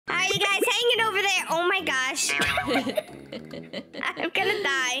Hey guys, hanging over there. Oh my gosh. I'm gonna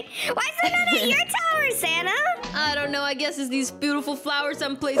die. Why is that not at your tower, Santa? I don't know. I guess it's these beautiful flowers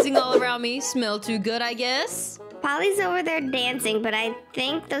I'm placing all around me. Smell too good, I guess. Polly's over there dancing, but I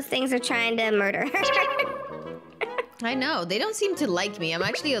think those things are trying to murder her. I know. They don't seem to like me. I'm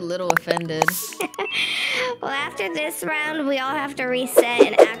actually a little offended. Well, after this round, we all have to reset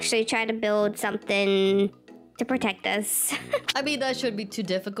and actually try to build something to protect us. I mean, that shouldn't be too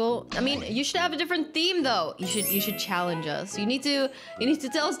difficult. I mean, you should have a different theme, though. You should challenge us. You need to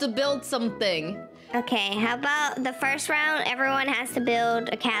tell us to build something. Okay, how about the first round? Everyone has to build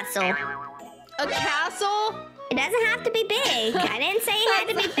a castle. A castle? It doesn't have to be big. I didn't say it had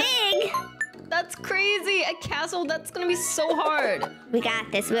to be big. That's crazy. A castle, that's gonna be so hard. We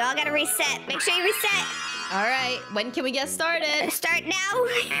got this. We all gotta reset. Make sure you reset. All right, when can we get started? Start now.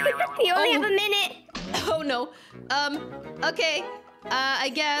 You only have a minute. Oh no. Okay. I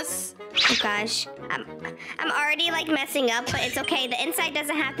guess. Oh gosh. I'm already like messing up, but it's okay. The inside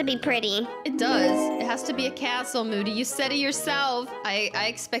doesn't have to be pretty. It does. It has to be a castle, Moody. You said it yourself. I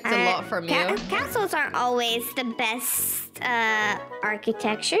expect a lot from you. Castles aren't always the best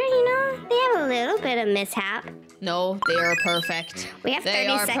architecture, you know? They have a little bit of mishap. No, they are perfect. We have 30 they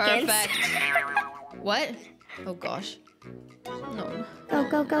are seconds. Perfect. What? Oh gosh. No. Go,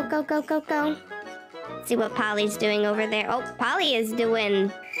 go, go, go, go, go, go. See what Polly's doing over there. Oh, Polly is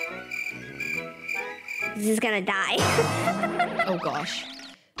doing... This is gonna die. Oh gosh.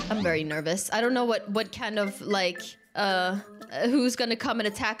 I'm very nervous. I don't know what kind of, like, who's gonna come and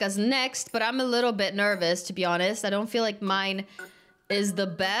attack us next, but I'm a little bit nervous, to be honest. I don't feel like mine is the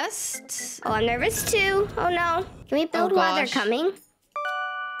best. Oh, I'm nervous too. Oh no. Can we build while they're coming?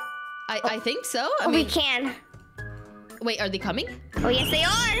 I think so. I mean, mean, we can. Wait, are they coming? Oh, yes, they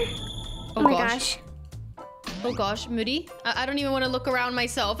are. Oh my gosh. Oh gosh, Moody. I don't even want to look around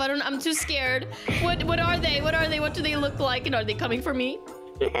myself. I'm too scared. What are they? What are they? What do they look like? And are they coming for me?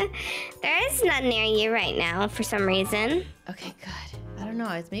 There is none near you right now for some reason. Okay, good. I don't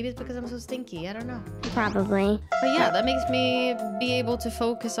know. Maybe it's because I'm so stinky. I don't know. Probably. But yeah, that makes me be able to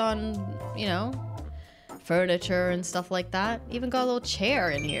focus on, you know, furniture and stuff like that. Even got a little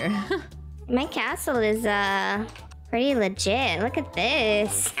chair in here. My castle is pretty legit. Look at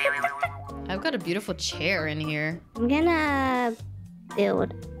this. I've got a beautiful chair in here. I'm gonna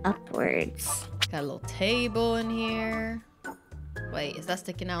build upwards. Got a little table in here. Wait, is that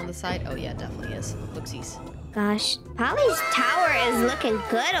sticking out on the side? Oh yeah, it definitely is. Looksies. Gosh, Polly's tower is looking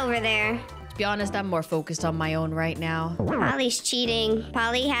good over there. To be honest, I'm more focused on my own right now. Polly's cheating.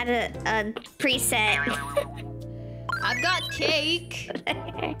 Polly had a preset. I've got cake.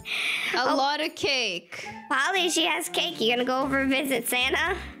 A lot of cake. Polly, she has cake. You gonna go over and visit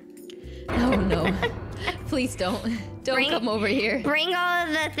Santa? No. Please don't. Don't come over here. Bring all of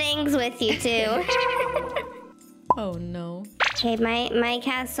the things with you, too. Oh, no. Okay, my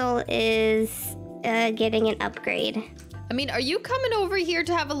castle is getting an upgrade. I mean, are you coming over here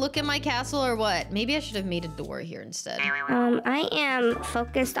to have a look at my castle or what? Maybe I should have made a door here instead. I am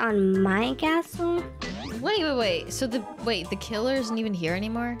focused on my castle. Wait. So the killer isn't even here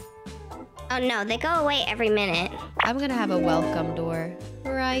anymore? Oh no, they go away every minute. I'm gonna have a welcome door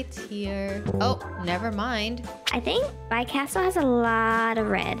right here. Oh, never mind. I think my castle has a lot of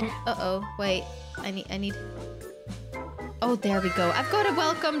red. Uh-oh, wait. I need... Oh, there we go. I've got a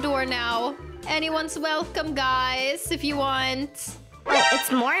welcome door now. Anyone's welcome, guys, if you want. Oh,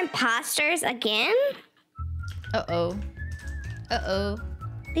 it's more imposters again? Uh-oh.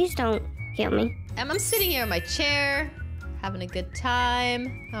 Please don't kill me. I'm sitting here in my chair, having a good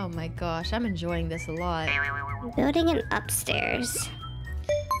time. Oh my gosh, I'm enjoying this a lot. I'm building an upstairs.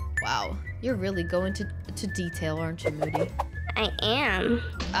 Wow, you're really going to detail, aren't you, Moody? I am.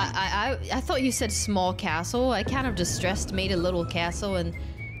 I thought you said small castle. I kind of just made a little castle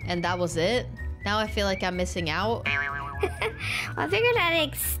and that was it. Now I feel like I'm missing out. Well, I figured I'd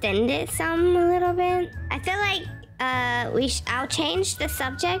extend it a little bit. I feel like I'll change the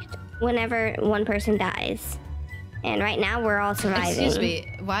subject whenever one person dies. And right now we're all surviving. Excuse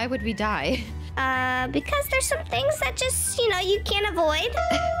me, why would we die? Because there's some things that just, you can't avoid.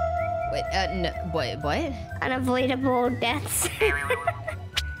 Wait, no, what? Unavoidable deaths.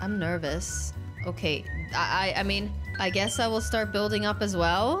 I'm nervous. Okay, I mean, I guess I will start building up as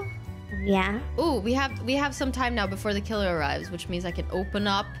well. Yeah. Ooh, we have some time now before the killer arrives, which means I can open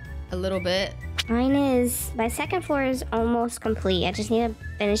up a little bit. My second floor is almost complete. I just need to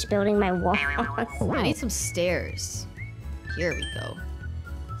finish building my walls. I need some stairs. Here we go.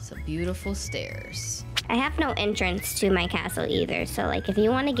 Some beautiful stairs. I have no entrance to my castle either, so if you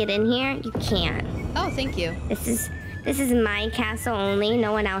want to get in here, you can. Oh, thank you. This This is my castle only.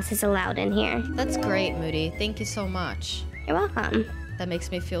 No one else is allowed in here. That's great, Moody. Thank you so much. You're welcome. That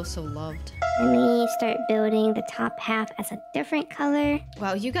makes me feel so loved. Let me start building the top half as a different color.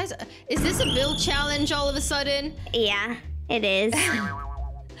 Wow, you guys... Is this a build challenge all of a sudden? Yeah, it is.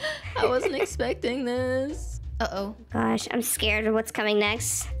 I wasn't expecting this. Uh-oh. Gosh, I'm scared of what's coming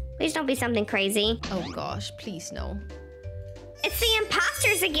next. Please don't be something crazy. Oh gosh, please no. It's the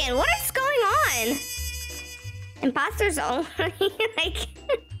imposters again. What is going on? Imposters only. Like,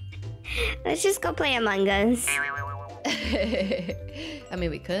 let's just go play Among Us. I mean,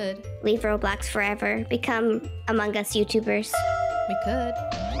 we could. Leave Roblox forever. Become Among Us YouTubers. We could.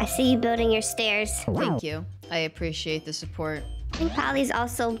 I see you building your stairs. Thank you. I appreciate the support. I think Polly's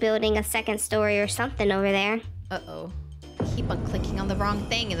also building a second story or something over there. Uh-oh. Keep on clicking on the wrong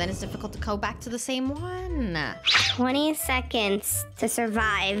thing, and then it's difficult to go back to the same one. 20 seconds to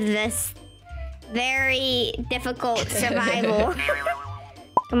survive this very difficult survival.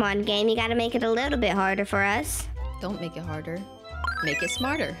 Come on, game. You gotta make it a little bit harder for us. Don't make it harder. Make it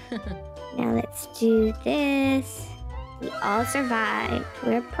smarter. Now let's do this. We all survived.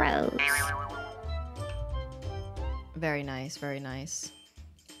 We're pros. Very nice, very nice.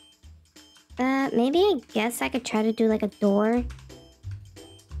 Maybe I guess I could try to do like a door.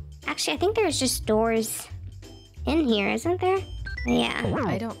 Actually, I think there's just doors in here, isn't there? Yeah.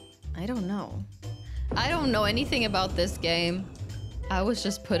 I don't know. I don't know anything about this game. I was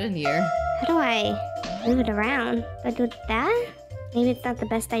just put in here. How do I move it around? Do I do that? Maybe it's not the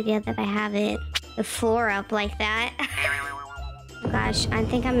best idea that I have the floor up like that. Oh gosh, I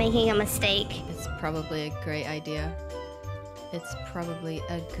think I'm making a mistake. It's probably a great idea. It's probably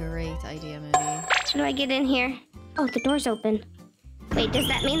a great idea, Moody. How do I get in here? Oh, the door's open. Wait, does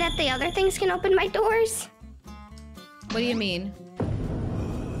that mean that the other things can open my doors? What do you mean?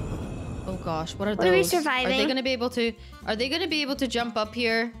 Oh gosh, what are those? What are we surviving? Are they gonna be able to? Are they gonna be able to jump up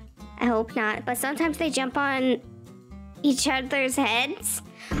here? I hope not, but sometimes they jump on each other's heads.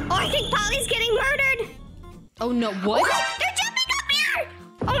 Oh, I think Polly's getting murdered! Oh no, what? Oh, they're jumping up here!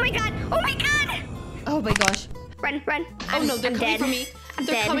 Oh my god, oh my god! Oh my gosh. Run, run. Oh no, they're coming for me. They're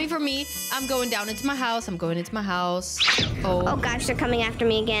dead. coming for me. I'm going down into my house. I'm going into my house. Oh gosh, they're coming after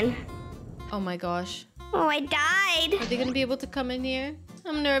me again. Oh my gosh. Oh, I died. Are they gonna be able to come in here?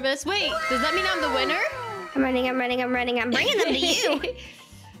 I'm nervous. Wait, does that mean I'm the winner? I'm running, I'm running, I'm running. I'm bringing them to you.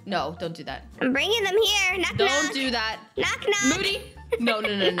 No, don't do that. I'm bringing them here. Knock, Don't knock. do that. Knock, knock. Moody? No.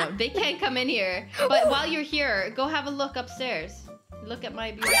 They can't come in here. But while you're here, go have a look upstairs. Look at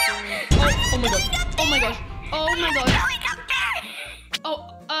my beautiful... Oh my gosh. Oh my gosh. Oh my gosh. Going up there.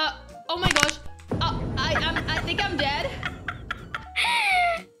 Oh my gosh. I think I'm dead.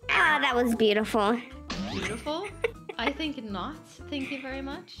 Ah, that was beautiful. Beautiful? I think not. Thank you very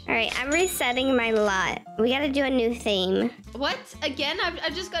much. All right, I'm resetting my lot. We gotta do a new theme. What? Again?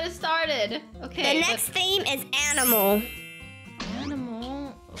 I just got it started. Okay. The next theme is animal.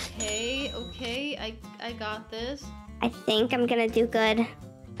 Animal. Okay. I got this. I think I'm gonna do good.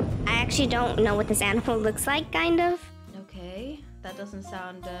 I actually don't know what this animal looks like, kind of. Okay. That doesn't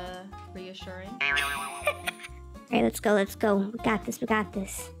sound reassuring. All right, let's go, let's go. We got this, we got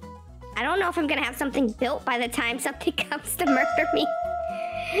this. I don't know if I'm gonna have something built by the time something comes to murder me.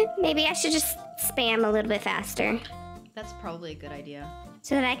 Maybe I should just spam a little bit faster. That's probably a good idea.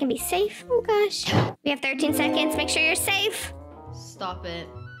 So that I can be safe. Oh gosh. We have 13 seconds. Make sure you're safe. Stop it.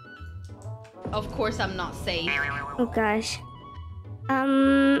 Of course I'm not safe. Oh gosh.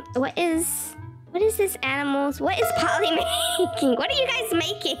 What is this animals? What is Polly making? What are you guys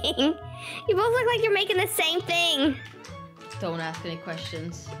making? You both look like you're making the same thing. Don't ask any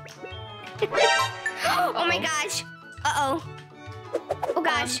questions. Oh my gosh. Uh-oh. Oh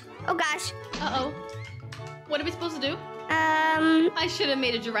gosh. Oh gosh. Uh-oh. What are we supposed to do? I I should have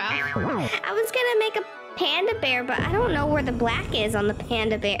made a giraffe. was gonna make a panda bear, but I don't know where the black is on the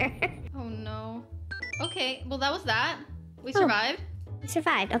panda bear. Oh no. Okay, well that was that. We survived. You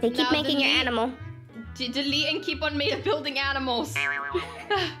survived. Okay, keep Now making your delete. animal. Delete and keep on building animals.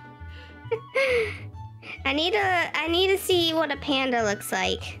 I need to see what a panda looks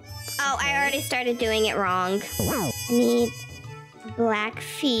like. Oh, I already started doing it wrong. I need black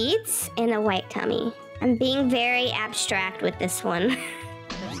feet and a white tummy. I'm being very abstract with this one.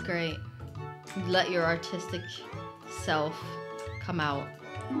 That's great. Let your artistic self come out.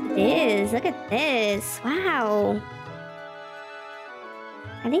 It is. Look at this. Wow.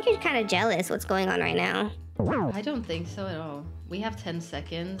 I think you're kind of jealous what's going on right now. I don't think so at all. We have 10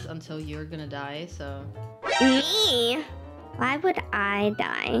 seconds until you're gonna die, so... Me? Why would I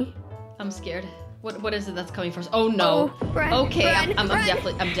die? I'm scared. What is it that's coming first? Oh no. Oh, run, Okay, run, I'm run.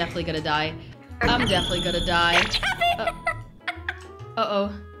 definitely gonna die. I'm definitely gonna die.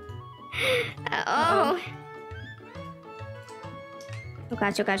 Uh-oh. Uh-oh. Oh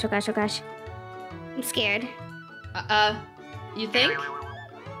gosh, oh gosh, oh gosh, oh gosh. I'm scared. You think?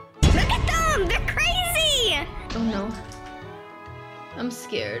 Look at them! They're crazy! Oh no. I'm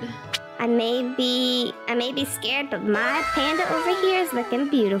scared. I may be scared, but my panda over here is looking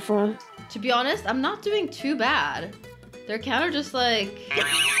beautiful. To be honest, I'm not doing too bad. They're kind of just like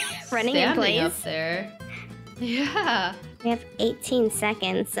running in place up there. Yeah. We have 18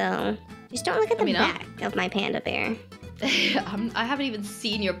 seconds, so just don't look at the back of my panda bear. I haven't even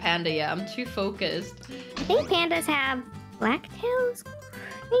seen your panda yet. I'm too focused. I think pandas have black tails,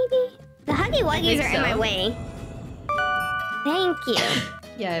 maybe? The Huggy Wuggies are in my way. Thank you.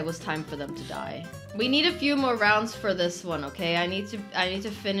 Yeah, it was time for them to die. We need a few more rounds for this one, okay? I need to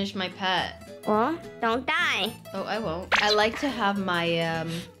finish my pet. Well, don't die. Oh, I won't. I like to have my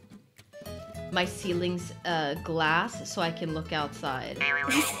my ceilings glass so I can look outside.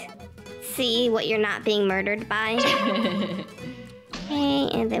 See what you're not being murdered by. Okay,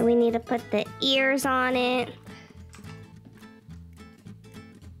 and then we need to put the ears on it.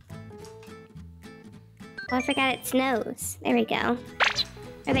 Oh, I forgot its nose. There we go.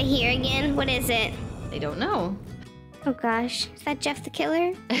 Are they here again? What is it? I don't know. Oh gosh, is that Jeff the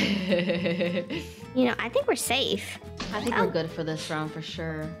Killer? You know, I think we're safe. I think we're good for this round for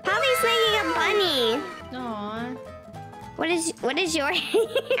sure. Polly's making a bunny. Aww. What is yours?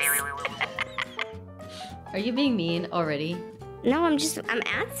 Are you being mean already? No, I'm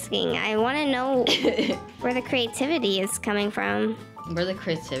asking. I want to know where the creativity is coming from. Where the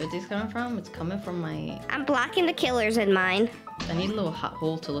creativity is coming from? It's coming from my... I'm blocking the killers in mine. I need a little hot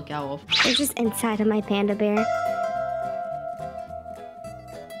hole to look out of. They're just inside of my panda bear.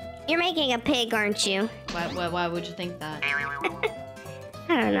 You're making a pig, aren't you? Why would you think that?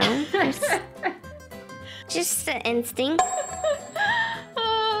 I don't know. Just the instinct.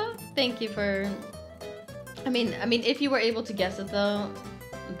 Thank you for... I mean, if you were able to guess it though,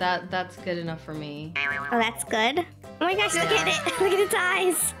 that's good enough for me. Oh, that's good. Oh my gosh, look at it! Look at its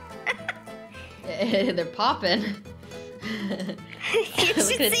eyes. They're popping. You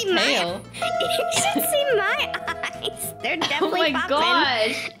should see my. You should see my eyes. They're definitely popping. Oh my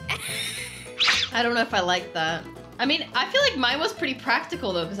gosh! I don't know if I like that. I mean, I feel like mine was pretty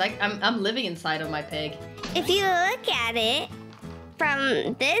practical though, because I'm living inside of my pig. If you look at it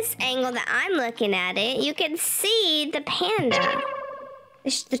from this angle that I'm looking at it, you can see the panda.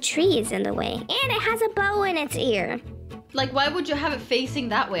 The tree is in the way, and it has a bow in its ear. Like, why would you have it facing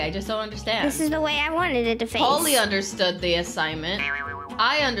that way? I just don't understand. This is the way I wanted it to face. Polly understood the assignment.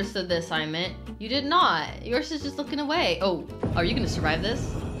 I understood the assignment. You did not. Yours is just looking away. Oh, are you gonna survive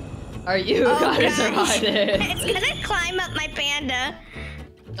this? Are you gonna survive this? It's gonna climb up my panda.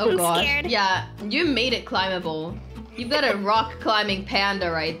 Oh I'm scared. Yeah, you made it climbable. You've got a rock climbing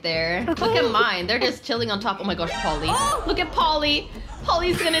panda right there. Look at mine. They're just chilling on top. Oh my gosh, Polly. Oh! Look at Polly.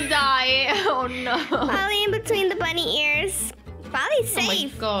 Polly's gonna die. Oh no. Polly in between the bunny ears. Polly's safe.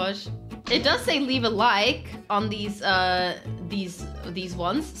 Oh my gosh. It does say leave a like on these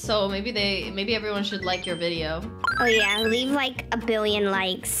ones. So maybe everyone should like your video. Oh yeah, leave like 1 billion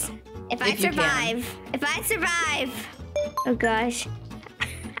likes. If I survive. Oh gosh.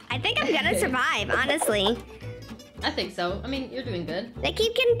 I think I'm gonna survive, honestly. I think so. I mean, you're doing good. They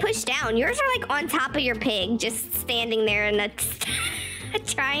keep getting pushed down. Yours are like on top of your pig, just standing there in a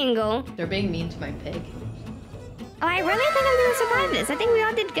triangle. They're being mean to my pig. Oh, I really think I'm gonna survive this. I think we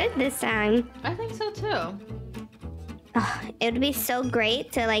all did good this time. I think so too. Oh, it would be so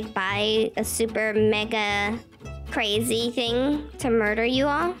great to like buy a super mega crazy thing to murder you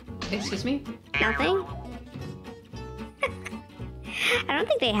all. Excuse me? Nothing? I don't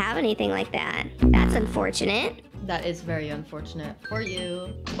think they have anything like that. That's unfortunate. That is very unfortunate for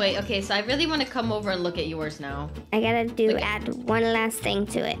you. Wait, okay, so I really want to come over and look at yours now. I gotta add one last thing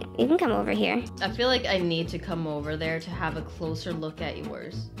to it. You can come over here. I feel like I need to come over there to have a closer look at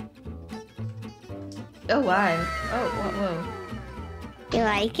yours. Oh, why? Oh, whoa. You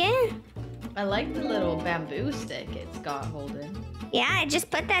like it? I like the little bamboo stick it's got holding. Yeah, I just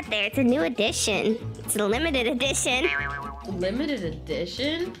put that there. It's a new edition. It's a limited edition. Limited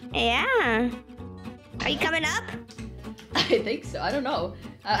edition? Yeah. Are you coming up? I think so. I don't know.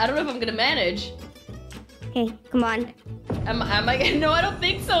 I don't know if I'm gonna manage. Okay, come on. Am I gonna? No, I don't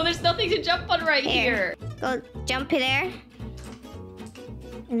think so. There's nothing to jump on right here. Go jump there.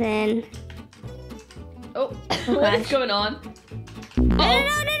 And then... Oh, what is going on? No,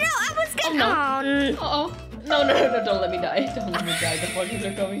 I was gonna... Oh, no. No, don't let me die. Don't let me die. The bunnies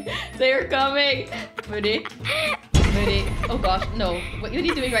are coming. They are coming. Moody. Oh gosh, no. What are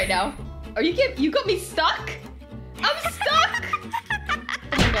you doing right now? You got me stuck? I'm stuck!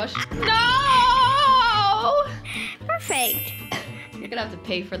 gosh. No! Perfect. You're gonna have to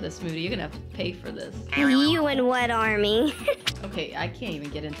pay for this, Moody. You're gonna have to pay for this. You and what army? Okay, I can't even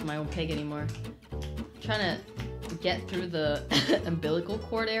get into my own pig anymore. I'm trying to get through the umbilical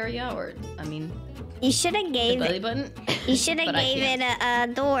cord area, or I mean, You should have the gave belly it. button. You should have But I gave it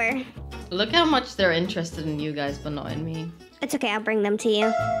can't. a door. Look how much they're interested in you guys, but not in me. It's okay. I'll bring them to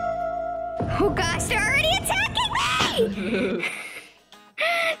you. Oh gosh, they're already attacking me!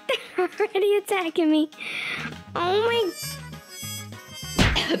 They're already attacking me. Oh my.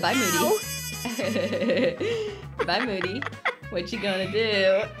 Bye, Moody. Bye, Moody. What you gonna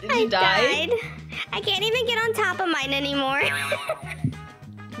do? Did you die? Died. I can't even get on top of mine anymore.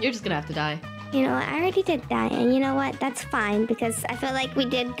 You're just gonna have to die. You know what? I already did die, and you know what? That's fine because I feel like we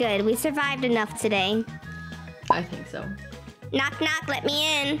did good. We survived enough today. I think so. Knock knock, let me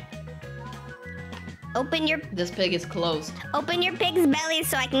in. Open your This pig is closed. Open your pig's belly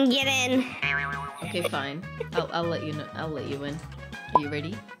so I can get in. Okay, fine. I'll let you know. I'll let you in. Are you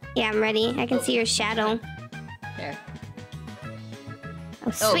ready? Yeah, I'm ready. I can see your shadow. There.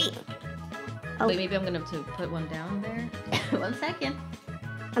 Oh, sweet. Oh. Wait, maybe I'm gonna have to put one down there. 1 second.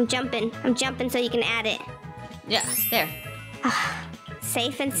 I'm jumping. I'm jumping so you can add it. Yeah, there.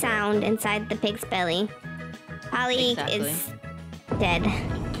 Safe and sound inside the pig's belly. Polly Exactly. is dead.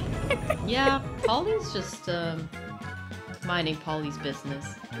 Yeah, Polly's just minding Polly's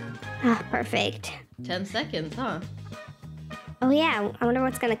business. Ah, perfect. 10 seconds, huh? Oh yeah, I wonder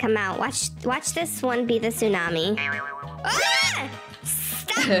what's gonna come out. Watch this one be the tsunami. Ah!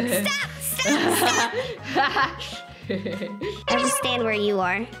 Stop! I just stand where you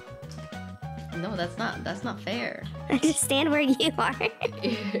are. No, that's not fair. I just stand where you are.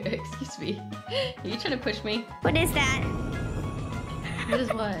 Excuse me. Are you trying to push me? What is that? What is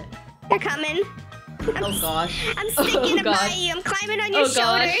what? They're coming. Oh gosh. I'm sticking to by you. I'm climbing on your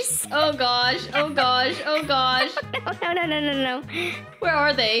shoulders. Oh gosh. Oh gosh. Oh gosh. No. Where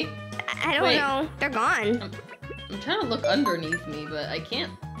are they? I don't know. They're gone. I'm trying to look underneath me, but I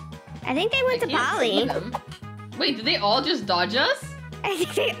can't. I think they went to can't see Polly. them. Wait, did they all just dodge us? I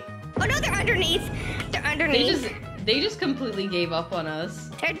think they. Oh no, they're underneath. They're underneath. They just completely gave up on us.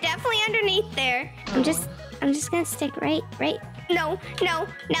 They're definitely underneath there. I'm just gonna stick right. No.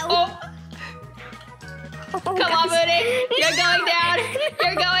 Oh, Oh, come gosh. on, Moody. You're going down.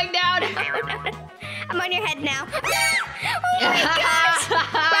 You're going down. I'm on your head now. Oh my gosh!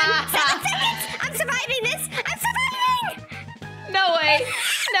 Run! 7 seconds! I'm surviving this! I'm surviving! No way.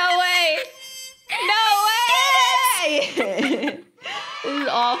 No way. No way. This is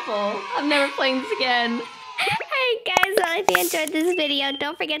awful. I'm never playing this again. Alright guys, well if you enjoyed this video,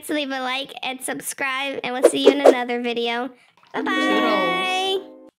 don't forget to leave a like and subscribe, and we'll see you in another video. Bye-bye!